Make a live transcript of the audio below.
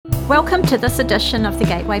Welcome to this edition of the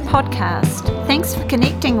Gateway Podcast. Thanks for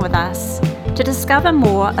connecting with us. To discover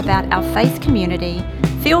more about our faith community,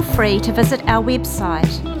 feel free to visit our website,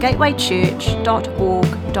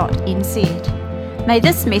 gatewaychurch.org.nz. May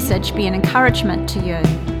this message be an encouragement to you.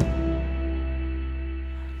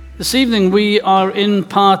 This evening we are in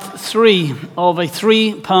part 3 of a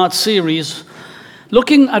 3-part series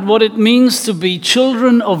looking at what it means to be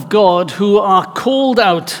children of God who are called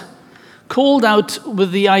out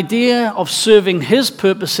with the idea of serving His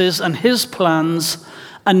purposes and His plans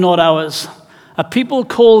and not ours. A people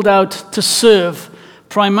called out to serve,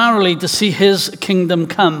 primarily to see His kingdom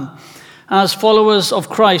come. As followers of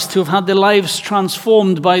Christ who have had their lives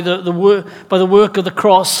transformed by the work of the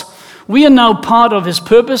cross, we are now part of His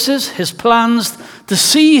purposes, His plans, to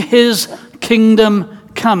see His kingdom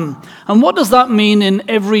come. And what does that mean in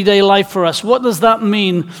everyday life for us? What does that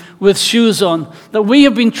mean with shoes on? That we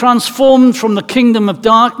have been transformed from the kingdom of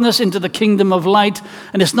darkness into the kingdom of light.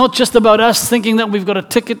 And it's not just about us thinking that we've got a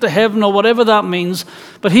ticket to heaven or whatever that means,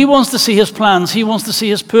 but He wants to see His plans. He wants to see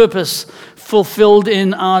His purpose fulfilled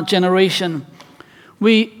in our generation.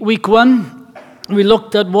 Week 1, we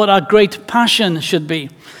looked at what our great passion should be.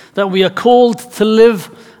 That we are called to live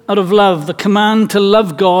out of love, the command to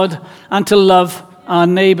love God and to love our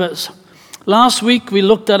neighbors. Last week we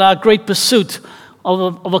looked at our great pursuit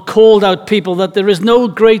of a called out people, that there is no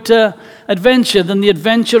greater adventure than the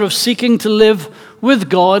adventure of seeking to live with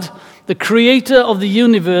God, the creator of the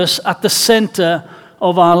universe, at the center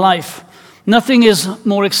of our life. Nothing is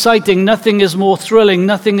more exciting, nothing is more thrilling,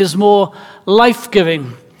 nothing is more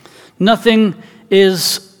life-giving, nothing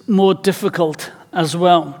is more difficult as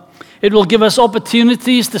well. It will give us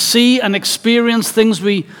opportunities to see and experience things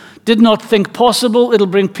we did not think possible. It'll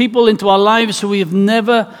bring people into our lives who we have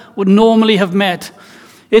never would normally have met.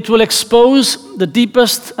 It will expose the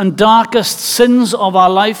deepest and darkest sins of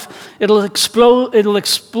our life. It'll explore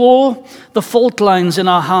the fault lines in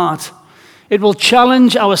our heart. It will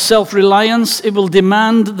challenge our self-reliance. It will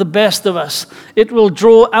demand the best of us. It will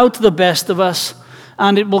draw out the best of us,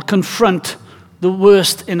 and it will confront the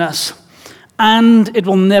worst in us. And it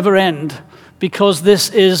will never end, because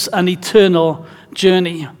this is an eternal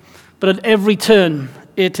journey. But at every turn,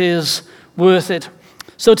 it is worth it.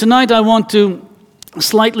 So tonight I want to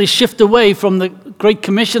slightly shift away from the Great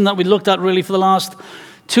Commission that we looked at really for the last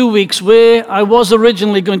 2 weeks, where I was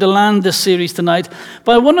originally going to land this series tonight.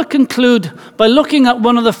 But I want to conclude by looking at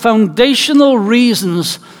one of the foundational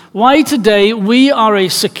reasons why today we are a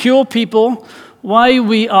secure people, why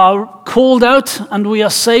we are called out and we are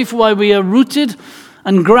safe, why we are rooted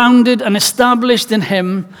and grounded and established in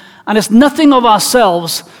Him. And it's nothing of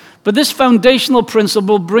ourselves, but this foundational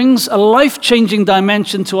principle brings a life-changing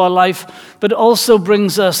dimension to our life, but also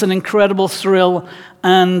brings us an incredible thrill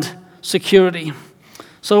and security.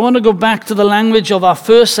 So I want to go back to the language of our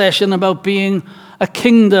first session about being a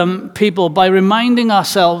kingdom people by reminding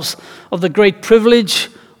ourselves of the great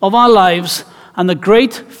privilege of our lives and the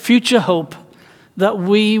great future hope that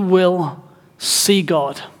we will see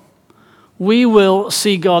God. We will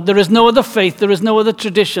see God. There is no other faith, there is no other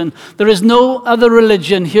tradition, there is no other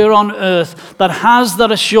religion here on earth that has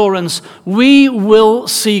that assurance. We will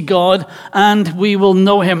see God and we will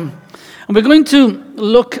know Him. And we're going to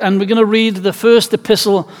look and we're going to read the first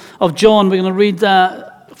epistle of John. We're going to read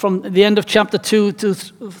from the end of chapter 2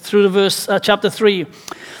 through to verse chapter 3.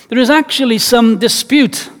 There is actually some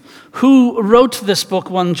dispute who wrote this book,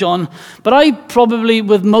 1 John, but I probably,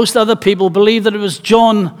 with most other people, believe that it was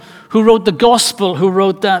John who wrote the gospel who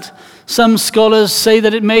wrote that. Some scholars say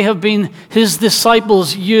that it may have been his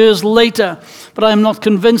disciples years later, but I am not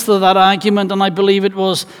convinced of that argument, and I believe it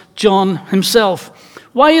was John himself.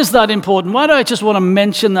 Why is that important? Why do I just want to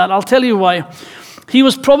mention that? I'll tell you why. He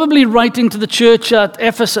was probably writing to the church at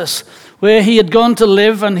Ephesus, where he had gone to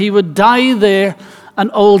live, and he would die there an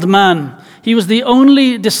old man. He was the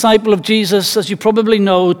only disciple of Jesus, as you probably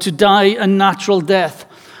know, to die a natural death.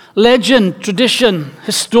 Legend, tradition,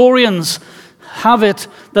 historians have it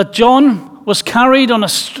that John was carried on a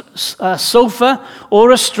sofa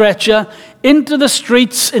or a stretcher into the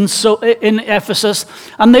streets in Ephesus,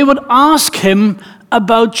 and they would ask him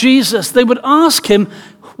about Jesus. They would ask him,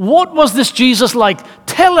 what was this Jesus like?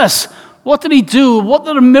 Tell us. What did he do? What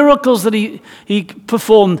are the miracles that he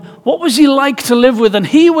performed? What was he like to live with? And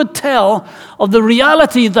he would tell of the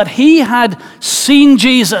reality that he had seen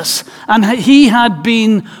Jesus and he had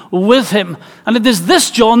been with him. And it is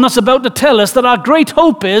this John that's about to tell us that our great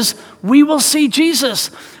hope is we will see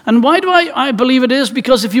Jesus. And why do I believe it is?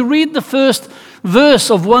 Because if you read the first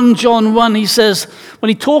verse of 1 John 1, he says, when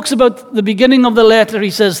he talks about the beginning of the letter,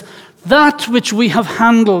 he says, That which we have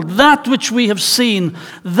handled, that which we have seen,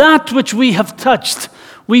 that which we have touched,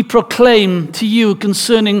 we proclaim to you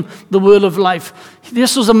concerning the word of life.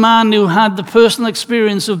 This was a man who had the personal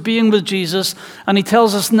experience of being with Jesus, and he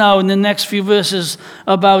tells us now in the next few verses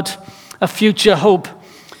about a future hope.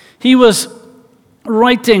 He was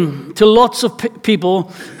writing to lots of people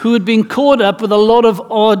who had been caught up with a lot of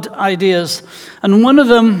odd ideas. And one of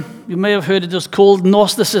them, you may have heard it, was called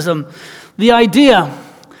Gnosticism. The idea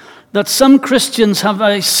that some Christians have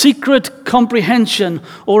a secret comprehension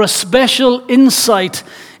or a special insight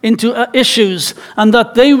into issues, and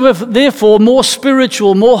that they were therefore more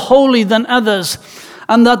spiritual, more holy than others,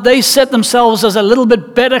 and that they set themselves as a little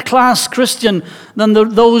bit better class Christian than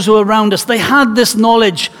those who are around us. They had this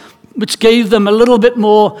knowledge which gave them a little bit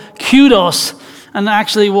more kudos, and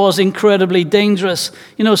actually was incredibly dangerous.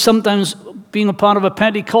 You know, sometimes being a part of a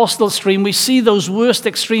Pentecostal stream, we see those worst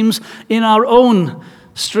extremes in our own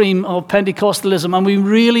stream of Pentecostalism, and we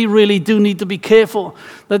really, really do need to be careful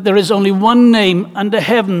that there is only one name under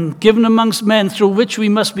heaven given amongst men through which we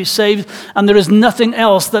must be saved, and there is nothing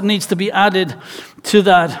else that needs to be added to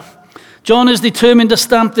that. John is determined to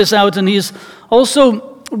stamp this out, and he's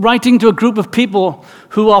also writing to a group of people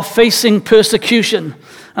who are facing persecution,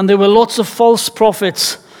 and there were lots of false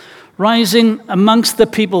prophets rising amongst the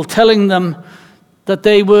people, telling them that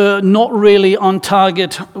they were not really on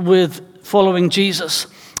target with following Jesus.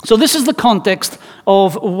 So this is the context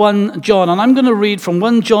of 1 John. And I'm going to read from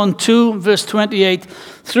 1 John 2, verse 28,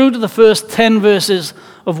 through to the first 10 verses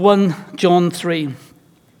of 1 John 3.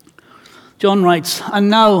 John writes, "And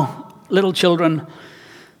now, little children,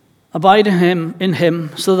 abide in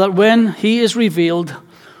him, so that when he is revealed,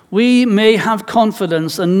 we may have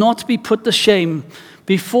confidence and not be put to shame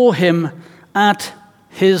before him at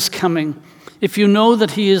his coming. If you know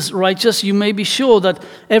that he is righteous, you may be sure that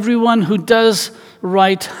everyone who does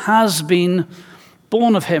right has been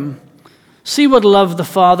born of him. See what love the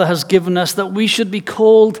Father has given us, that we should be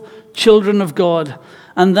called children of God,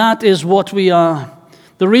 and that is what we are.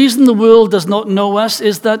 The reason the world does not know us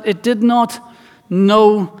is that it did not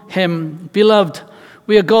know him. Beloved,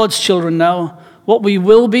 we are God's children now. What we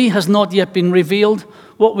will be has not yet been revealed.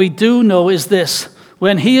 What we do know is this: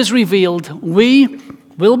 when he is revealed, we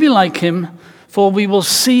will be like him, for we will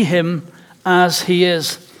see him as he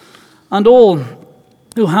is. And all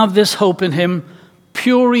who have this hope in him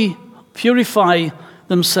purify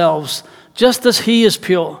themselves, just as he is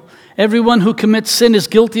pure. Everyone who commits sin is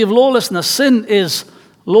guilty of lawlessness. Sin is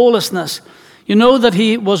lawlessness. You know that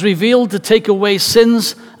he was revealed to take away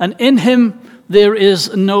sins, and in him there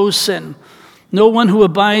is no sin. No one who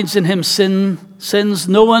abides in him sins.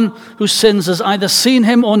 No one who sins has either seen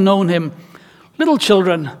him or known him. Little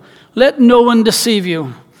children, let no one deceive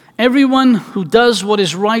you. Everyone who does what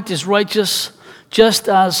is right is righteous, just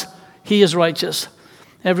as he is righteous.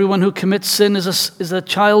 Everyone who commits sin is a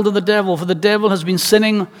child of the devil, for the devil has been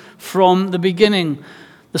sinning from the beginning.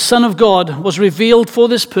 The Son of God was revealed for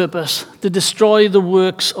this purpose, to destroy the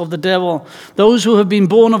works of the devil. Those who have been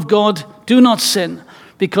born of God do not sin,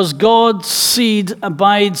 because God's seed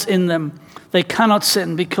abides in them. They cannot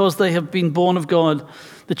sin because they have been born of God.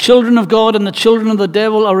 The children of God and the children of the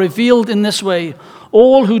devil are revealed in this way.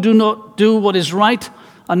 All who do not do what is right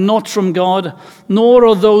are not from God, nor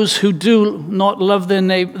are those who do not love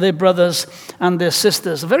their brothers and their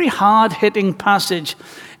sisters. A very hard-hitting passage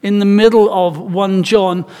in the middle of 1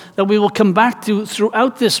 John that we will come back to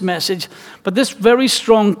throughout this message, but this very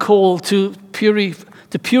strong call to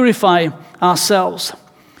purify ourselves.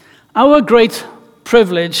 Our great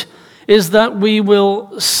privilege is that we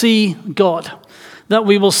will see God, that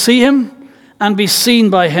we will see him and be seen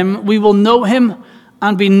by him. We will know him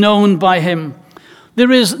and be known by him.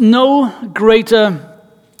 There is no greater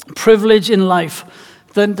privilege in life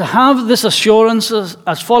than to have this assurance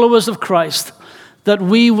as followers of Christ that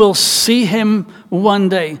we will see him one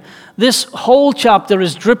day. This whole chapter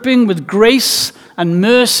is dripping with grace and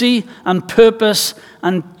mercy and purpose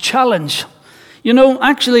and challenge. You know,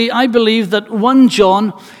 actually, I believe that 1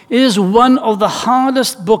 John is one of the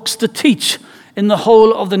hardest books to teach in the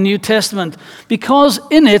whole of the New Testament, because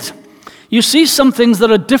in it, you see some things that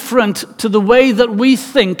are different to the way that we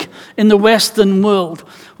think in the Western world.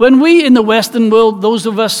 When we in the Western world, those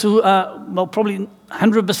of us who are, well, probably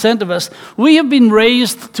 100% of us, we have been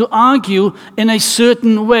raised to argue in a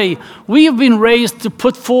certain way. We have been raised to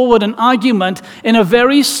put forward an argument in a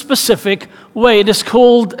very specific way. It is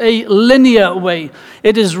called a linear way.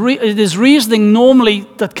 It is reasoning normally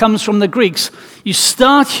that comes from the Greeks. You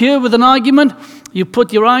start here with an argument, You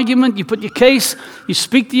put your argument, you put your case, you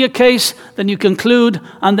speak to your case, then you conclude,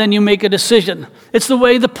 and then you make a decision. It's the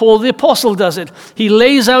way that Paul the Apostle does it. He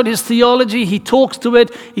lays out his theology, he talks to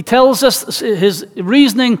it, he tells us his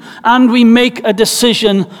reasoning, and we make a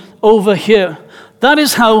decision over here. That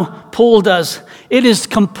is how Paul does. It is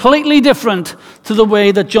completely different to the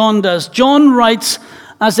way that John does. John writes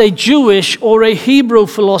as a Jewish or a Hebrew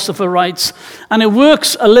philosopher writes, and it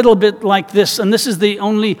works a little bit like this, and this is the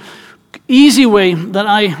only easy way that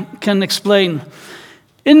I can explain.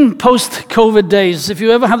 In post-COVID days, if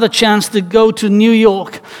you ever have the chance to go to New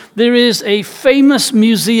York, there is a famous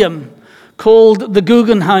museum called the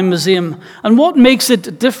Guggenheim Museum. And what makes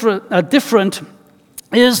it different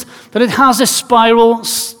is that it has a spiral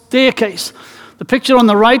staircase. The picture on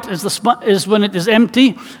the right is when it is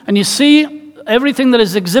empty, and you see everything that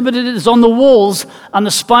is exhibited is on the walls, and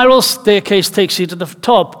the spiral staircase takes you to the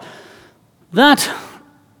top. That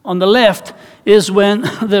on the left is when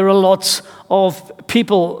there are lots of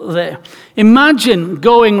people there. Imagine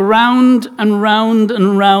going round and round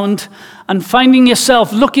and round and finding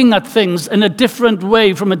yourself looking at things in a different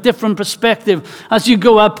way, from a different perspective, as you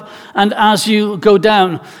go up and as you go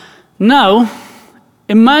down. Now,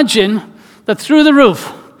 imagine that through the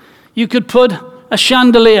roof you could put a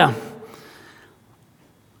chandelier.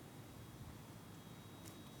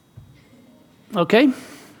 Okay?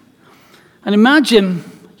 And imagine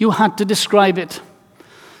you had to describe it.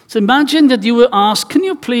 So imagine that you were asked, can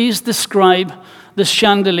you please describe the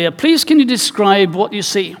chandelier? Please, can you describe what you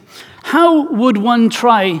see? How would one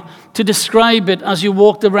try to describe it as you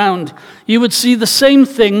walked around? You would see the same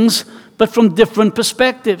things, but from different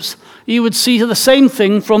perspectives. You would see the same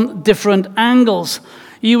thing from different angles.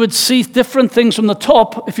 You would see different things from the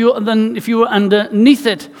top than if you were underneath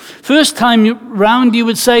it. First time round, you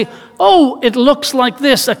would say, oh, it looks like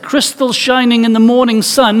this. A crystal shining in the morning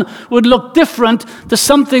sun would look different to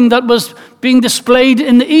something that was being displayed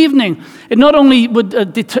in the evening. It not only would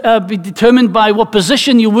be determined by what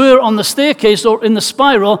position you were on the staircase or in the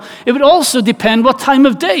spiral, it would also depend what time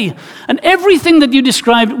of day. And everything that you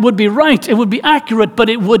described would be right. It would be accurate, but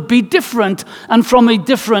it would be different and from a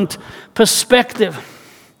different perspective.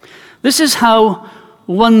 This is how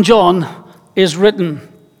 1 John is written.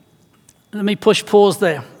 Let me push pause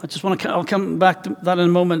there. I'll come back to that in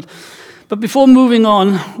a moment. But before moving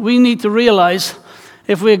on, we need to realize,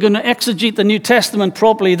 if we're going to exegete the New Testament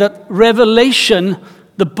properly, that Revelation,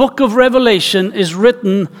 the book of Revelation, is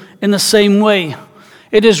written in the same way.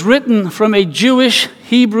 It is written from a Jewish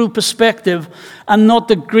Hebrew perspective and not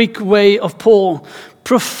the Greek way of Paul.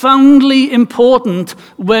 Profoundly important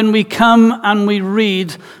when we come and we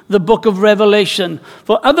read the book of Revelation.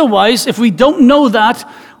 For otherwise, if we don't know that,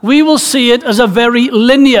 we will see it as a very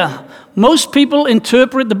linear. Most people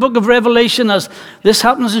interpret the book of Revelation as this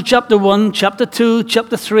happens in chapter 1, chapter 2,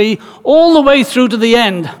 chapter 3, all the way through to the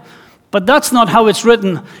end. But that's not how it's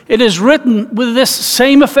written. It is written with this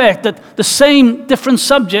same effect, that the same different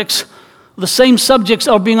subjects, the same subjects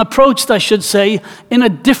are being approached, I should say, in a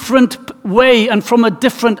different way and from a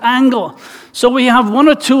different angle. So we have 1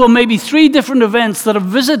 or 2 or maybe 3 different events that are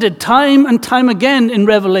visited time and time again in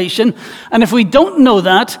Revelation. And if we don't know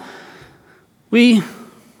that, we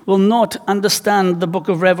will not understand the book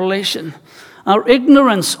of Revelation. Our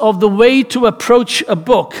ignorance of the way to approach a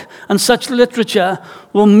book and such literature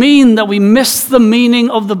will mean that we miss the meaning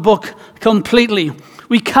of the book completely.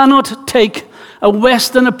 We cannot take a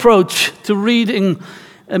Western approach to reading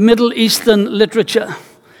a Middle Eastern literature.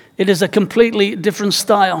 It is a completely different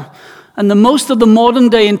style. And most of the modern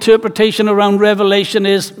day interpretation around Revelation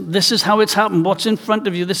is, this is how it's happened, what's in front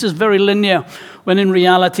of you. This is very linear, when in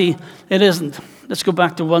reality it isn't. Let's go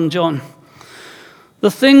back to 1 John.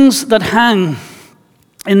 The things that hang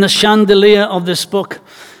in the chandelier of this book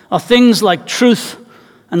are things like truth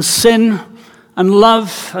and sin and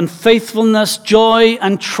love and faithfulness, joy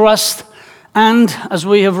and trust, and, as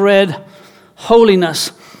we have read,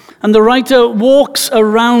 holiness. And the writer walks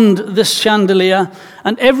around this chandelier,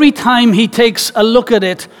 and every time he takes a look at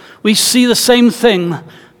it, we see the same thing,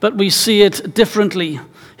 but we see it differently.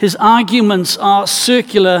 His arguments are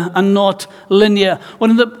circular and not linear.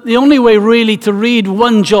 The only way really to read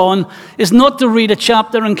 1 John is not to read a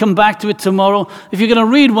chapter and come back to it tomorrow. If you're going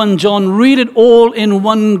to read 1 John, read it all in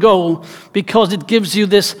one go, because it gives you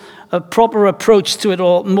this proper approach to it,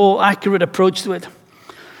 or more accurate approach to it.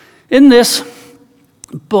 In this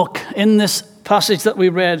book, in this passage that we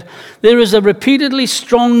read, there is a repeatedly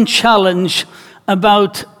strong challenge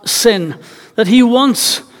about sin, that he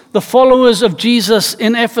wants the followers of Jesus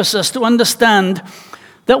in Ephesus to understand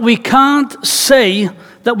that we can't say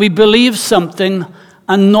that we believe something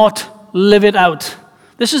and not live it out.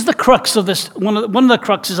 This is the crux of this, one of the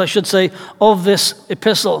cruxes, I should say, of this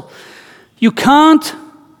epistle. You can't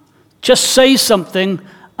just say something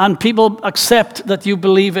and people accept that you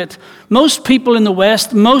believe it. Most people in the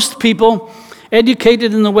West, most people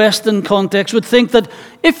educated in the Western context would think that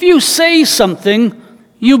if you say something,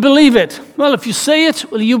 you believe it. Well, if you say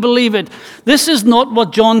it, well, you believe it. This is not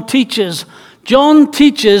what John teaches. John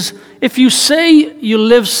teaches if you say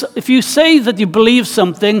that you believe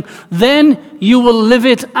something, then you will live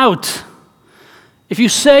it out. If you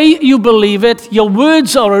say you believe it, your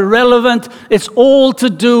words are irrelevant. It's all to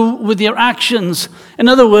do with your actions. In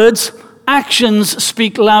other words, actions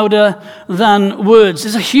speak louder than words.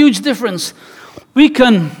 There's a huge difference. We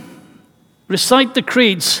can recite the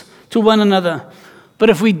creeds to one another, but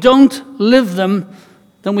if we don't live them,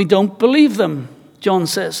 then we don't believe them, John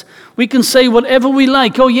says. We can say whatever we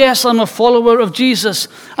like. Oh, yes, I'm a follower of Jesus.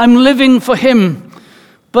 I'm living for him.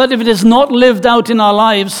 But if it is not lived out in our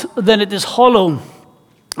lives, then it is hollow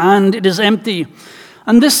and it is empty.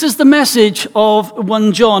 And this is the message of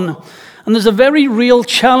 1 John. And there's a very real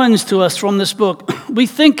challenge to us from this book. We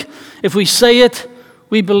think if we say it,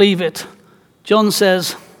 we believe it. John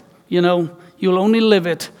says, you'll only live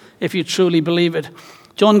it if you truly believe it.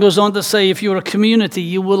 John goes on to say, if you're a community,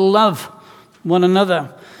 you will love one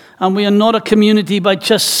another. And we are not a community by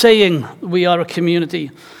just saying we are a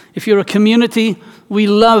community. If you're a community, we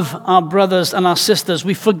love our brothers and our sisters.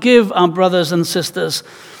 We forgive our brothers and sisters.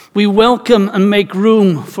 We welcome and make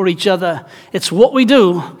room for each other. It's what we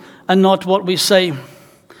do and not what we say.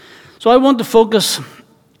 So I want to focus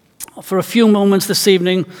for a few moments this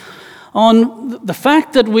evening on the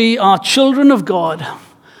fact that we are children of God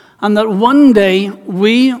and that one day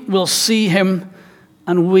we will see him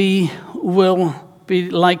and we will be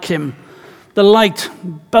like him. The light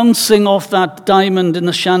bouncing off that diamond in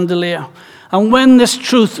the chandelier. And when this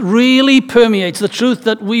truth really permeates, the truth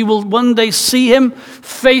that we will one day see him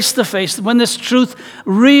face to face, when this truth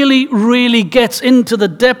really, really gets into the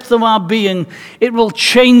depth of our being, it will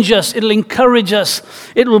change us, it will encourage us,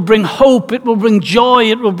 it will bring hope, it will bring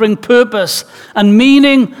joy, it will bring purpose and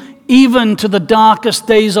meaning even to the darkest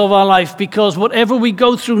days of our life. Because whatever we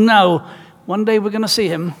go through now, one day we're going to see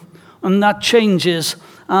him, and that changes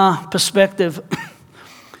our perspective.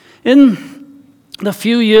 In the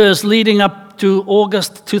few years leading up to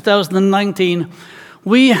August 2019,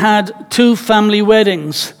 we had 2 family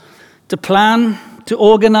weddings to plan, to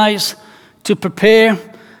organize, to prepare,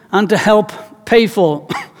 and to help pay for.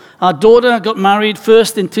 Our daughter got married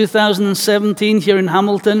first in 2017 here in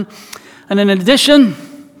Hamilton, and in addition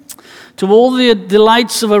to all the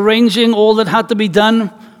delights of arranging all that had to be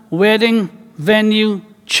done, wedding, venue,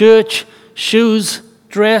 church, shoes,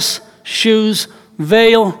 dress, shoes,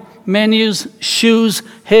 veil, menus, shoes,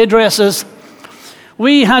 hairdressers.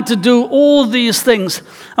 We had to do all these things,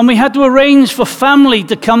 and we had to arrange for family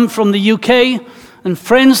to come from the UK, and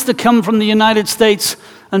friends to come from the United States,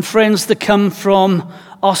 and friends to come from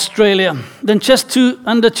Australia. Then just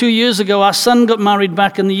under 2 years ago, our son got married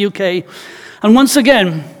back in the UK, and once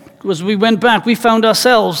again, as we went back, we found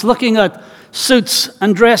ourselves looking at suits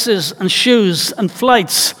and dresses and shoes and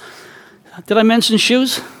flights. Did I mention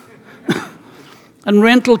shoes? And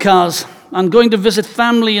rental cars, and going to visit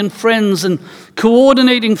family and friends, and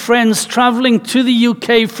coordinating friends traveling to the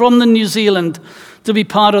UK from New Zealand to be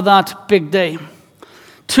part of that big day.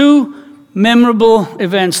 2 memorable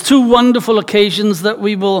events, 2 wonderful occasions that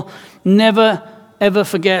we will never, ever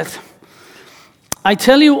forget. I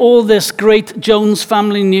tell you all this great Jones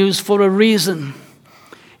family news for a reason.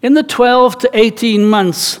 In the 12 to 18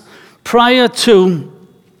 months prior to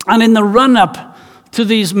and in the run-up to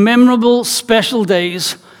these memorable special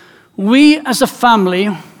days, we as a family,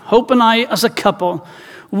 Hope and I as a couple,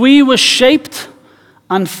 we were shaped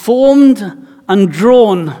and formed and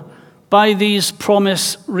drawn by these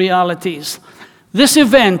promise realities. This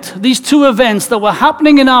event, these 2 events that were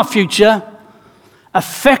happening in our future,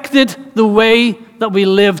 affected the way that we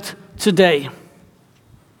lived today.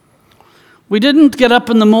 We didn't get up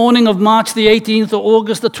in the morning of March the 18th or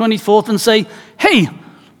August the 24th and say, hey,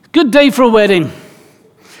 good day for a wedding.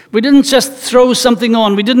 We didn't just throw something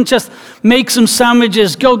on. We didn't just make some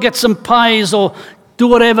sandwiches, go get some pies or do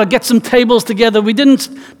whatever, get some tables together. We didn't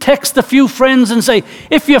text a few friends and say,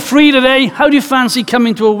 if you're free today, how do you fancy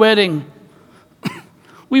coming to a wedding?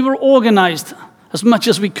 We were organized as much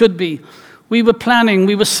as we could be. We were planning,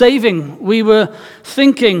 we were saving, we were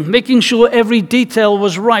thinking, making sure every detail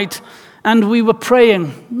was right, and we were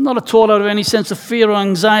praying, not at all out of any sense of fear or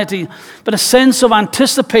anxiety, but a sense of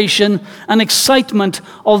anticipation and excitement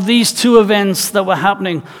of these 2 events that were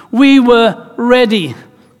happening. We were ready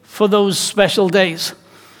for those special days.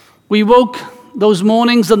 We woke those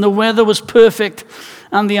mornings, and the weather was perfect,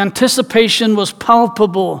 and the anticipation was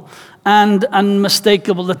palpable and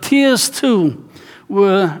unmistakable. The tears, too,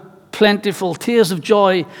 were plentiful, tears of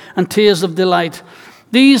joy and tears of delight.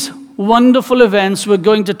 These wonderful events were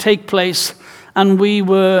going to take place, and we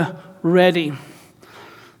were ready.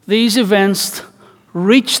 These events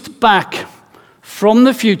reached back from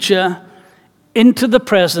the future into the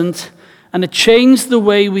present, and it changed the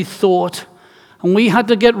way we thought, and we had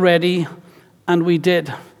to get ready, and we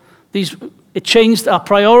did. It changed our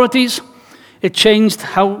priorities. It changed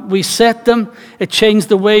how we set them. It changed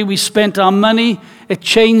the way we spent our money. It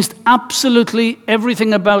changed absolutely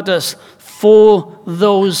everything about us for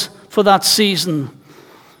that season.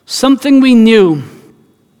 Something we knew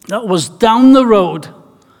that was down the road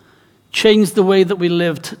changed the way that we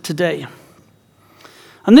lived today.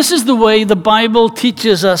 And this is the way the Bible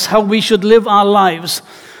teaches us how we should live our lives,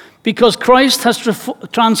 because Christ has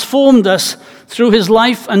transformed us through his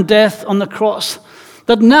life and death on the cross.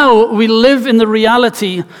 That now we live in the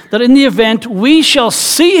reality that in the event we shall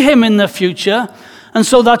see him in the future, and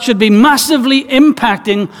so that should be massively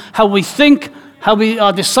impacting how we think, how we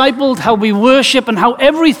are discipled, how we worship, and how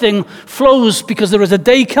everything flows, because there is a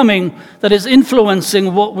day coming that is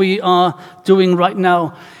influencing what we are doing right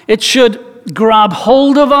now. It should grab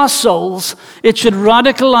hold of our souls, it should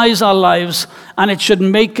radicalize our lives, and it should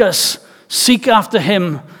make us seek after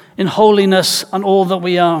him in holiness and all that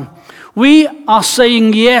we are. We are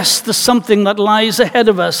saying yes to something that lies ahead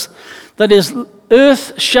of us that is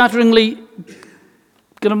earth-shatteringly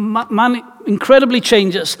going to incredibly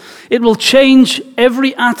change us. It will change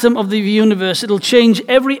every atom of the universe. It will change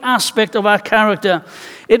every aspect of our character.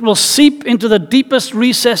 It will seep into the deepest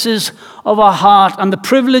recesses of our heart. And the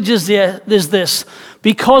privilege is this,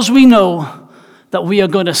 because we know that we are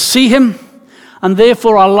going to see him, and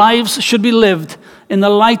therefore our lives should be lived in the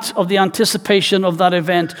light of the anticipation of that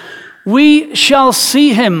event. We shall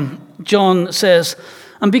see him, John says.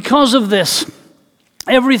 And because of this,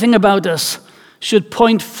 everything about us should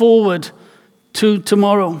point forward to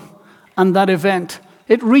tomorrow and that event.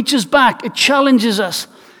 It reaches back. It challenges us.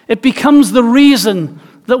 It becomes the reason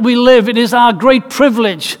that we live. It is our great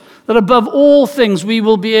privilege that above all things we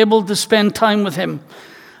will be able to spend time with him.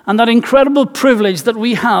 And that incredible privilege that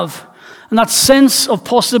we have and that sense of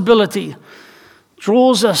possibility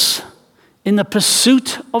draws us in the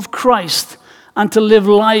pursuit of Christ and to live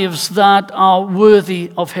lives that are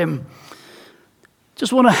worthy of him.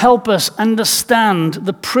 Just want to help us understand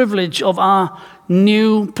the privilege of our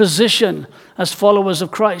new position as followers of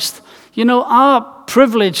Christ. You know, our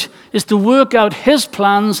privilege is to work out his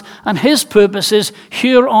plans and his purposes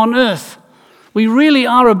here on earth. We really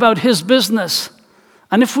are about his business.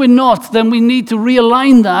 And if we're not, then we need to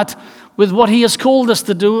realign that with what he has called us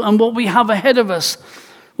to do and what we have ahead of us.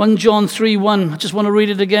 1 John 3:1, I just want to read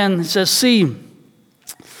it again. It says, "See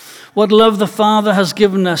what love the Father has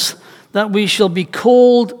given us, that we shall be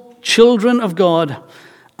called children of God,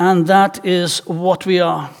 and that is what we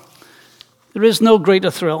are." There is no greater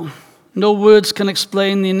thrill. No words can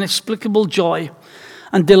explain the inexplicable joy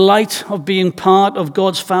and delight of being part of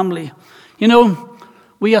God's family. You know,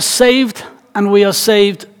 we are saved, and we are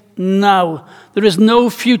saved now. There is no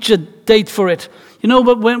future date for it. You know,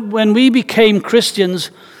 but when we became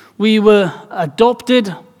Christians, we were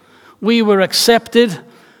adopted, we were accepted,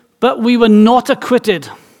 but we were not acquitted.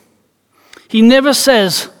 He never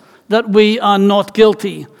says that we are not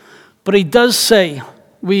guilty, but he does say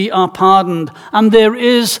we are pardoned. And there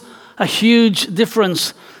is a huge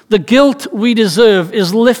difference. The guilt we deserve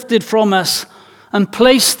is lifted from us and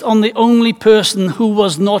placed on the only person who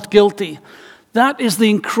was not guilty. That is the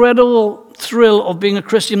incredible thrill of being a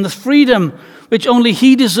Christian. The freedom which only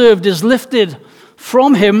he deserved is lifted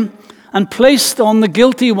from him and placed on the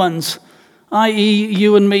guilty ones, i.e.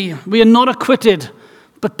 you and me. We are not acquitted,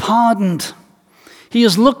 but pardoned. He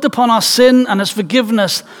has looked upon our sin and has forgiven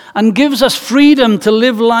us and gives us freedom to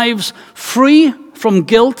live lives free from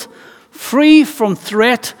guilt, free from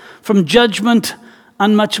threat, from judgment,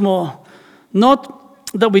 and much more.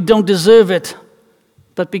 Not that we don't deserve it,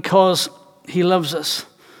 but because he loves us.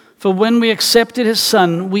 For when we accepted his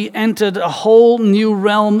Son, we entered a whole new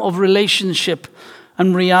realm of relationship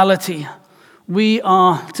and reality. We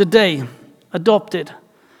are today adopted,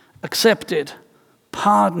 accepted,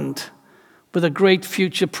 pardoned, with a great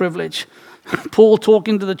future privilege. Paul,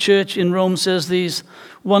 talking to the church in Rome, says these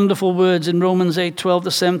wonderful words in Romans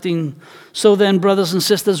 8:12-17. "So then, brothers and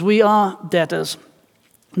sisters, we are debtors,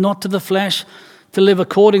 not to the flesh, to live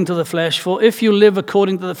according to the flesh. For if you live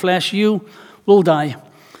according to the flesh, you will die.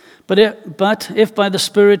 But if by the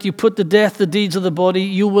Spirit you put to death the deeds of the body,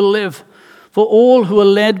 you will live. For all who are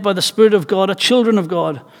led by the Spirit of God are children of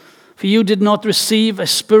God. For you did not receive a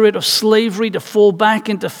spirit of slavery to fall back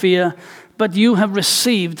into fear, but you have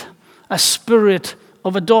received a spirit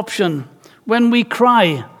of adoption. When we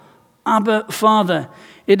cry, Abba, Father,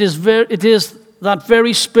 it is that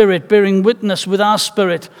very Spirit bearing witness with our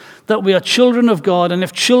spirit that we are children of God, and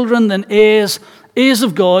if children, then heirs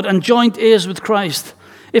of God, and joint heirs with Christ,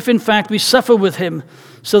 if in fact we suffer with him,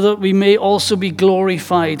 so that we may also be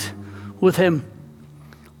glorified with him.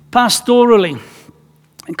 Pastorally,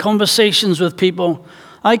 in conversations with people,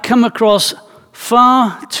 I come across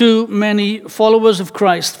far too many followers of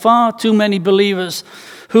Christ, far too many believers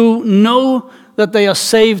who know that they are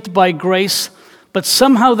saved by grace, but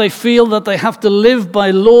somehow they feel that they have to live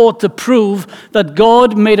by law to prove that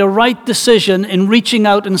God made a right decision in reaching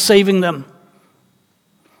out and saving them.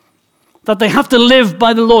 That they have to live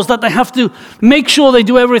by the laws, that they have to make sure they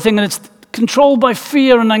do everything, and it's controlled by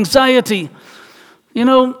fear and anxiety. You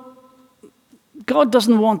know, God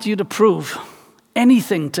doesn't want you to prove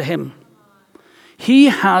anything to him. He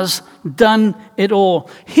has done it all.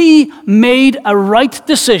 He made a right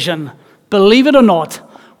decision, believe it or not,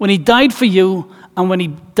 when he died for you and when he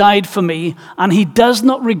died for me, and he does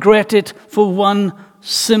not regret it for one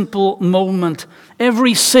simple moment.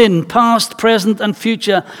 Every sin, past, present, and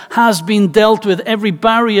future, has been dealt with. Every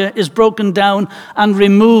barrier is broken down and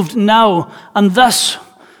removed now, and thus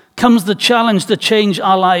comes the challenge to change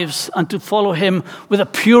our lives and to follow him with a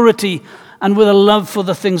purity and with a love for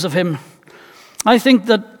the things of him. I think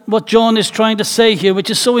that what John is trying to say here, which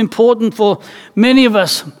is so important for many of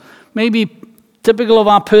us, maybe typical of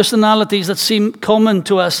our personalities that seem common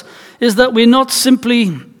to us, is that we're not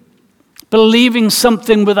simply believing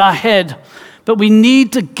something with our head, but we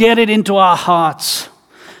need to get it into our hearts.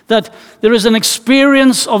 That there is an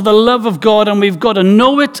experience of the love of God, and we've got to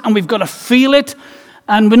know it, and we've got to feel it,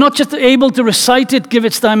 and we're not just able to recite it, give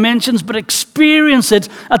its dimensions, but experience it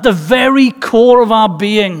at the very core of our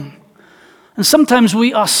being. And sometimes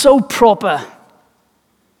we are so proper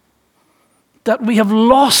that we have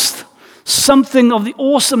lost something of the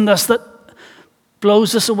awesomeness that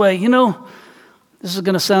blows us away. You know, this is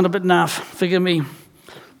going to sound a bit naff, forgive me,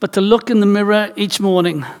 but to look in the mirror each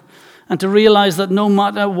morning and to realize that no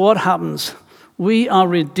matter what happens, we are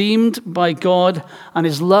redeemed by God, and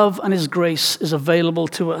his love and his grace is available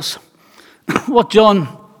to us. What John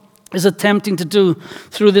is attempting to do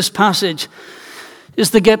through this passage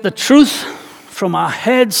is to get the truth from our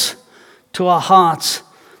heads to our hearts.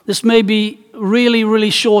 This may be really, really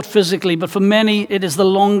short physically, but for many it is the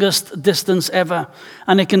longest distance ever,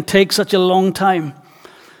 and it can take such a long time.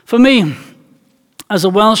 For me, as a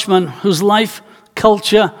Welshman whose life,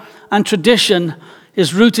 culture, and tradition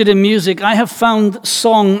is rooted in music, I have found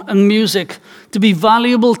song and music to be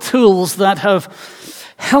valuable tools that have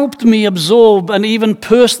helped me absorb and even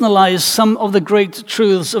personalize some of the great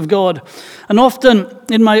truths of God. And often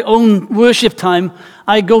in my own worship time,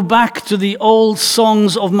 I go back to the old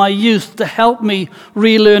songs of my youth to help me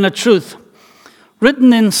relearn a truth.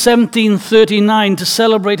 Written in 1739 to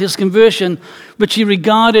celebrate his conversion, which he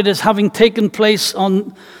regarded as having taken place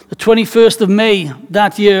on the 21st of May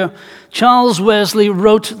that year, Charles Wesley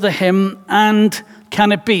wrote the hymn, "And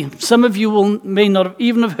Can It Be?" Some of you may not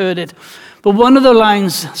even have heard it, but one of the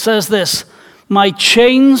lines says this: "My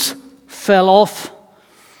chains fell off,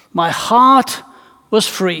 my heart was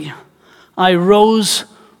free, I rose,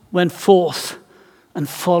 went forth, and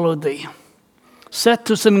followed thee." Set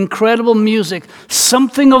to some incredible music,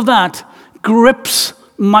 something of that grips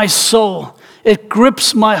my soul. It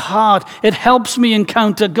grips my heart. It helps me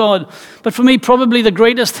encounter God. But for me, probably the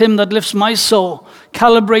greatest hymn that lifts my soul,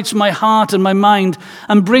 calibrates my heart and my mind,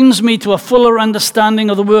 and brings me to a fuller understanding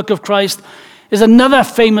of the work of Christ is another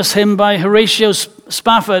famous hymn by Horatio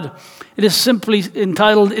Spafford. It is simply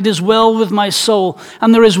entitled, "It Is Well With My Soul."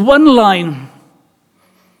 And there is one line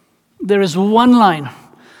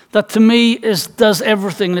that to me does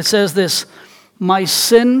everything. And it says this: "My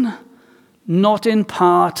sin, not in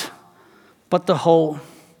part, but the whole,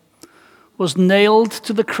 was nailed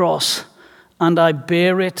to the cross, and I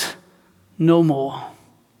bear it no more."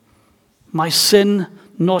 My sin,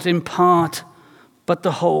 not in part, but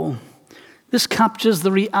the whole. This captures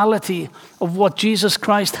the reality of what Jesus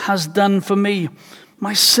Christ has done for me.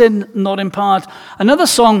 My sin, not in part. Another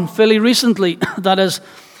song fairly recently that has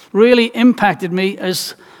really impacted me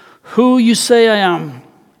is "Who You Say I Am"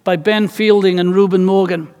 by Ben Fielding and Reuben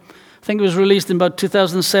Morgan. I think it was released in about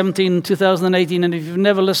 2017, 2018, and if you've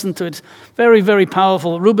never listened to it, very, very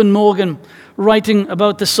powerful. Reuben Morgan, writing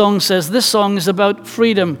about the song, says, "This song is about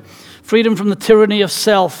freedom freedom from the tyranny of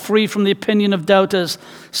self, free from the opinion of doubters,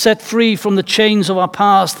 set free from the chains of our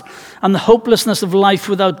past and the hopelessness of life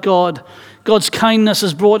without God. God's kindness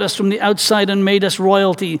has brought us from the outside and made us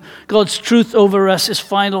royalty. God's truth over us is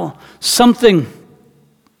final. Sometimes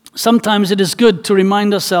it is good to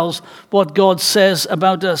remind ourselves what God says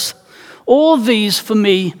about us. All these, for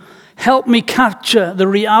me, help me capture the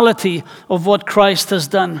reality of what Christ has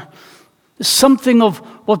done. Something of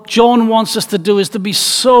what John wants us to do is to be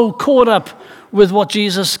so caught up with what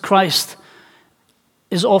Jesus Christ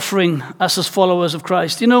is offering us as followers of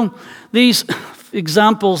Christ. You know, these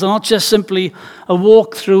examples are not just simply a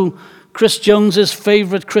walk through Chris Jones's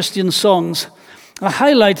favorite Christian songs. I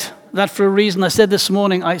highlight that for a reason. I said this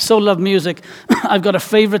morning, I so love music. I've got a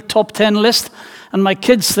favorite top 10 list, and my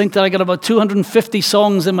kids think that I got about 250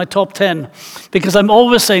 songs in my top 10 because I'm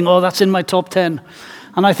always saying, oh, that's in my top 10.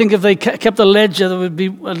 And I think if they kept a ledger, there would be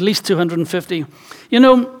at least 250. You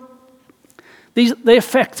know, they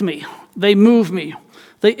affect me. They move me.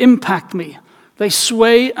 They impact me. They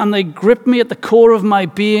sway and they grip me at the core of my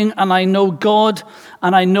being, and I know God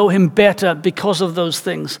and I know Him better because of those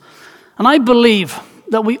things. And I believe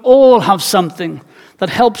that we all have something that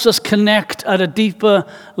helps us connect at a deeper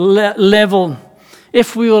level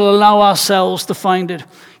if we will allow ourselves to find it.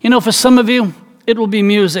 You know, for some of you, it will be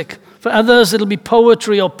music. For others, it'll be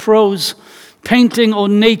poetry or prose, painting or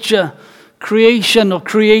nature, creation or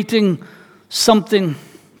creating something,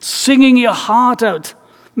 singing your heart out,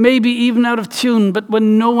 maybe even out of tune, but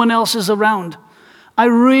when no one else is around. I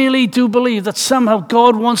really do believe that somehow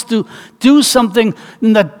God wants to do something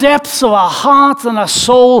in the depths of our heart and our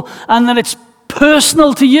soul, and that it's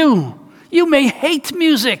personal to you. You may hate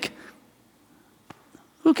music.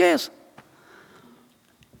 Who cares?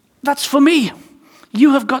 That's for me.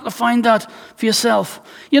 You have got to find out for yourself.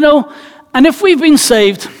 You know, and if we've been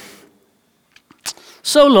saved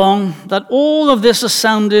so long that all of this has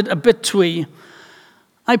sounded a bit twee,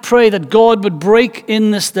 I pray that God would break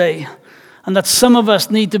in this day, and that some of us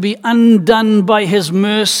need to be undone by His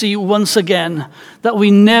mercy once again, that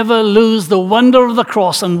we never lose the wonder of the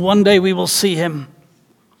cross, and one day we will see Him.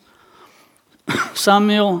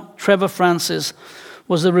 Samuel Trevor Francis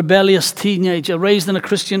was a rebellious teenager, raised in a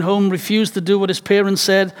Christian home, refused to do what his parents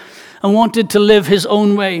said, and wanted to live his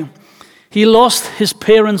own way. He lost his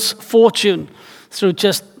parents' fortune through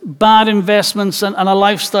just bad investments and a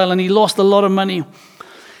lifestyle, and he lost a lot of money.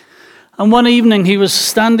 And one evening, he was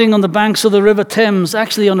standing on the banks of the River Thames,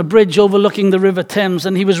 actually on a bridge overlooking the River Thames,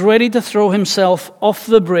 and he was ready to throw himself off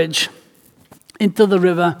the bridge into the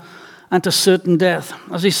river and to certain death.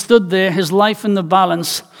 As he stood there, his life in the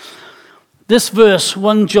balance, this verse,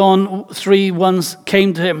 1 John 3:1,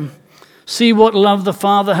 came to him. See what love the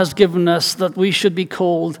Father has given us, that we should be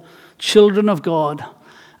called children of God.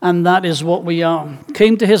 And that is what we are.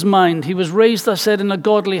 Came to his mind. He was raised, I said, in a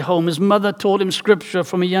godly home. His mother taught him scripture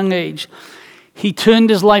from a young age. He turned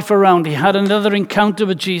his life around. He had another encounter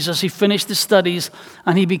with Jesus. He finished his studies,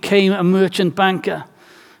 and he became a merchant banker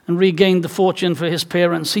and regained the fortune for his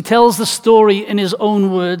parents. He tells the story in his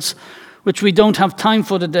own words, which we don't have time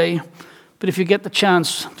for today. But if you get the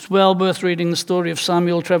chance, it's well worth reading the story of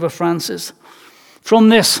Samuel Trevor Francis. From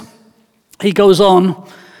this, he goes on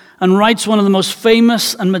and writes one of the most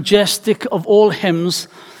famous and majestic of all hymns.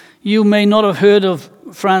 You may not have heard of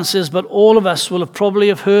Francis, but all of us will have probably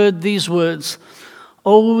have heard these words.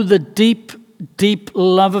 Oh, the deep, deep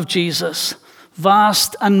love of Jesus,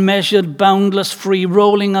 vast, unmeasured, boundless, free,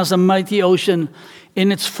 rolling as a mighty ocean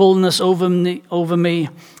in its fullness over me.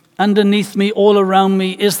 Underneath me, all around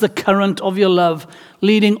me, is the current of your love,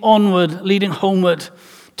 leading onward, leading homeward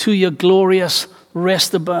to your glorious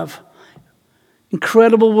rest above.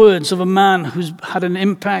 Incredible words of a man who's had an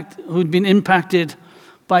impact, who'd been impacted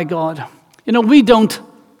by God. You know, we don't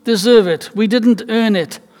deserve it. We didn't earn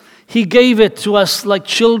it. He gave it to us like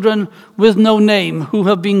children with no name who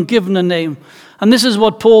have been given a name. And this is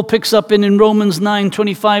what Paul picks up in Romans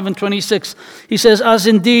 9:25 and 26. He says, as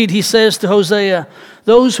indeed he says to Hosea,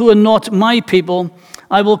 those who are not my people,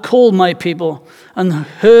 I will call my people. And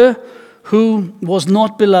her who was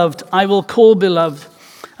not beloved, I will call beloved.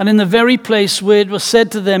 And in the very place where it was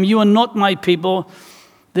said to them, you are not my people,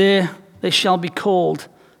 there they shall be called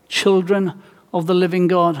children of the living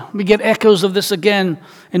God. We get echoes of this again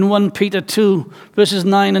in 1 Peter 2, verses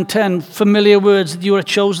 9 and 10. Familiar words, that you are a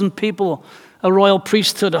chosen people, a royal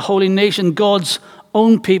priesthood, a holy nation, God's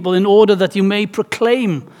own people, in order that you might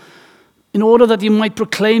proclaim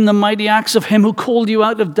the mighty acts of Him who called you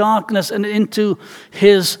out of darkness and into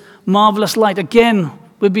His marvelous light. Again,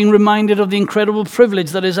 we've been reminded of the incredible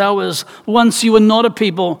privilege that is ours. Once you were not a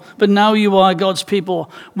people, but now you are God's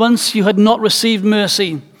people. Once you had not received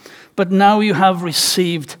mercy, but now you have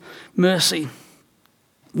received mercy.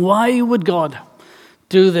 Why would God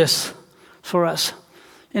do this for us?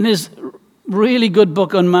 In his really good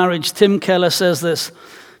book on marriage, Tim Keller says this: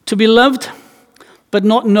 to be loved but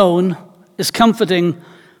not known is comforting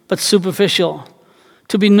but superficial.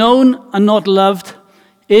 To be known and not loved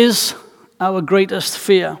is our greatest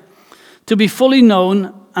fear. To be fully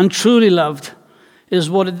known and truly loved is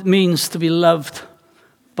what it means to be loved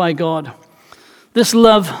by God. This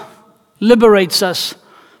love liberates us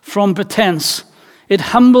from pretense. It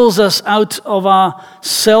humbles us out of our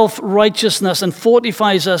self-righteousness and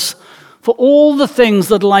fortifies us for all the things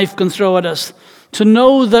that life can throw at us. To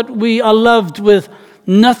know that we are loved with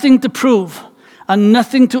nothing to prove and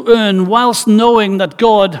nothing to earn, whilst knowing that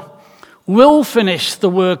God will finish the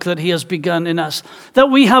work that he has begun in us.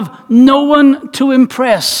 That we have no one to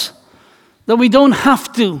impress. That we don't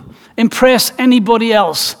have to impress anybody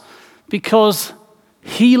else, because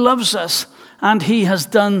he loves us and he has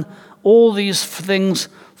done all these things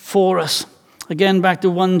for us. Again, back to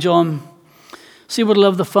 1 John. See what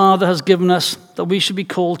love the Father has given us, that we should be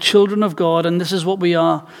called children of God, and this is what we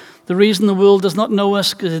are. The reason the world does not know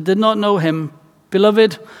us, because it did not know him.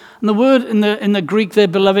 Beloved, and the word in the Greek there,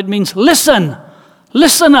 beloved, means listen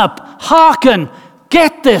up, hearken,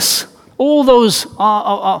 get this. All those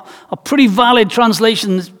are pretty valid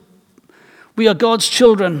translations. We are God's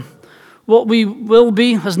children. What we will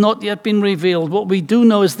be has not yet been revealed. What we do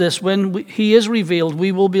know is this: when he is revealed,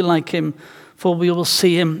 we will be like him, for we will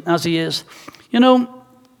see him as he is. You know,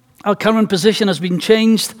 our current position has been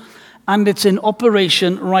changed, and it's in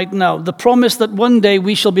operation right now. The promise that one day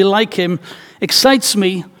we shall be like him excites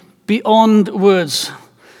me beyond words.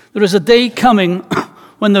 There is a day coming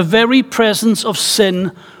when the very presence of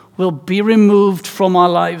sin will be removed from our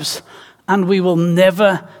lives, and we will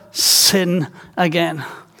never sin again.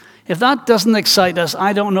 If that doesn't excite us,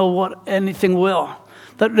 I don't know what anything will.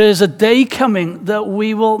 That there is a day coming that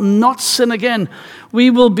we will not sin again. We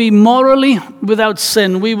will be morally without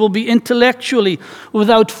sin. We will be intellectually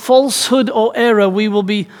without falsehood or error. We will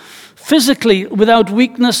be physically without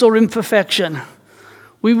weakness or imperfection.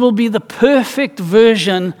 We will be the perfect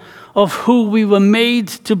version of who we were made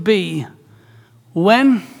to be.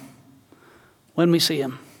 When we see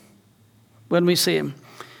him. When we see him.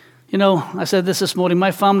 You know, I said this morning,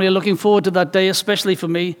 my family are looking forward to that day, especially for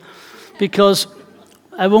me, because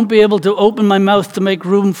I won't be able to open my mouth to make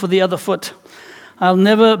room for the other foot. I'll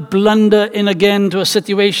never blunder in again to a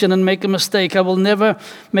situation and make a mistake. I will never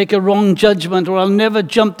make a wrong judgment, or I'll never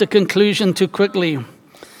jump to conclusion too quickly.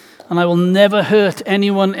 And I will never hurt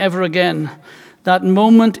anyone ever again. That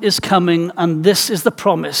moment is coming, and this is the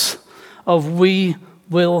promise of we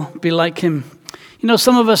will be like him. You know,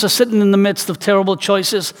 some of us are sitting in the midst of terrible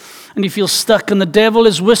choices, and you feel stuck, and the devil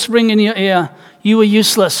is whispering in your ear, you are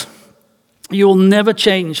useless. You will never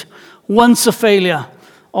change. Once a failure,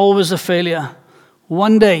 always a failure.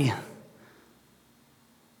 One day,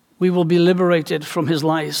 we will be liberated from his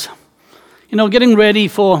lies. You know, getting ready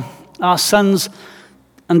for our sons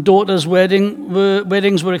and daughters'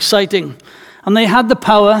 weddings were exciting, and they had the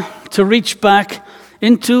power to reach back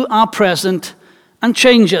into our present and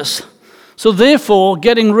change us. So therefore,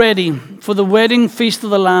 getting ready for the wedding feast of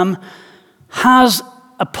the Lamb has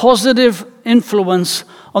a positive influence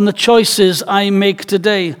on the choices I make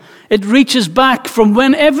today. It reaches back from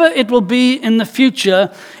whenever it will be in the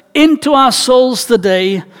future into our souls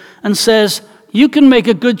today and says, you can make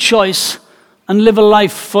a good choice and live a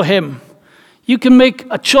life for him. You can make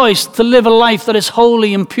a choice to live a life that is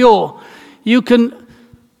holy and pure. You can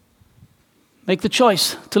make the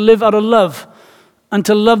choice to live out of love and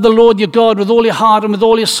to love the Lord your God with all your heart and with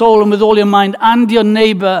all your soul and with all your mind, and your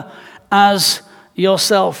neighbor as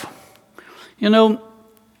yourself. You know,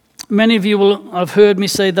 many of you will have heard me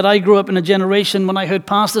say that I grew up in a generation when I heard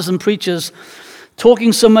pastors and preachers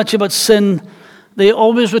talking so much about sin. They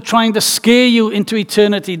always were trying to scare you into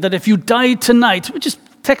eternity, that if you died tonight, which is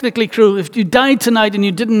technically true, if you died tonight and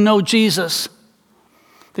you didn't know Jesus,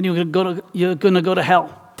 then you're going to go to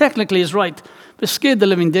hell. Technically is right, but scared the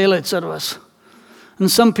living daylights out of us. And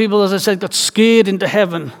some people, as I said, got scared into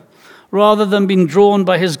heaven rather than being drawn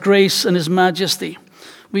by his grace and his majesty.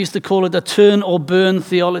 We used to call it a turn or burn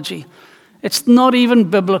theology. It's not even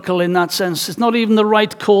biblical in that sense. It's not even the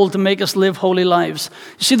right call to make us live holy lives.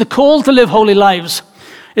 You see, the call to live holy lives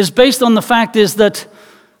is based on the fact is that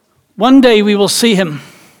one day we will see him,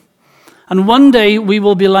 and one day we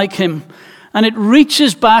will be like him. And it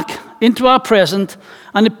reaches back into our present,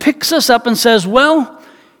 and it picks us up and says, well,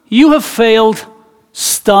 you have failed.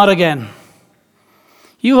 Start again.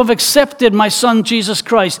 You have accepted my son, Jesus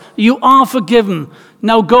Christ. You are forgiven.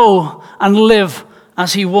 Now go and live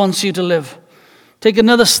as he wants you to live. Take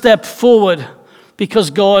another step forward, because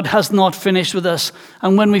God has not finished with us.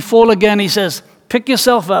 And when we fall again, he says, pick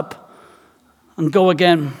yourself up and go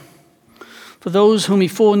again. For those whom he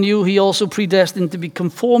foreknew, he also predestined to be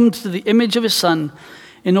conformed to the image of his Son,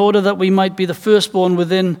 in order that we might be the firstborn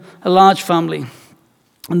within a large family.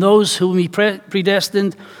 And those whom he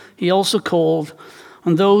predestined, he also called.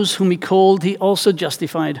 And those whom he called, he also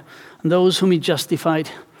justified. And those whom he justified,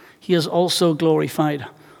 he has also glorified.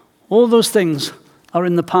 All those things are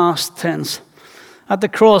in the past tense. At the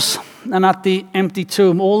cross and at the empty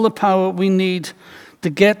tomb, all the power we need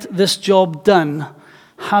to get this job done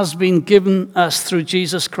has been given us through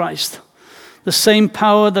Jesus Christ. The same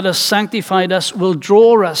power that has sanctified us will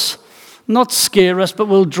draw us, not scare us, but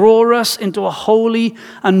will draw us into a holy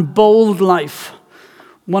and bold life,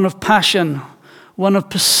 one of passion, one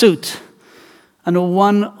of pursuit, and a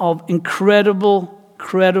one of incredible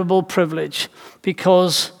privilege,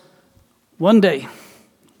 because one day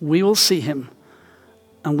we will see him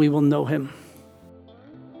and we will know him.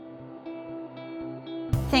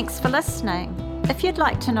 Thanks for listening. If you'd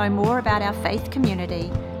like to know more about our faith community,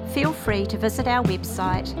 feel free to visit our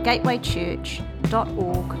website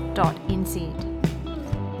gatewaychurch.org.nz.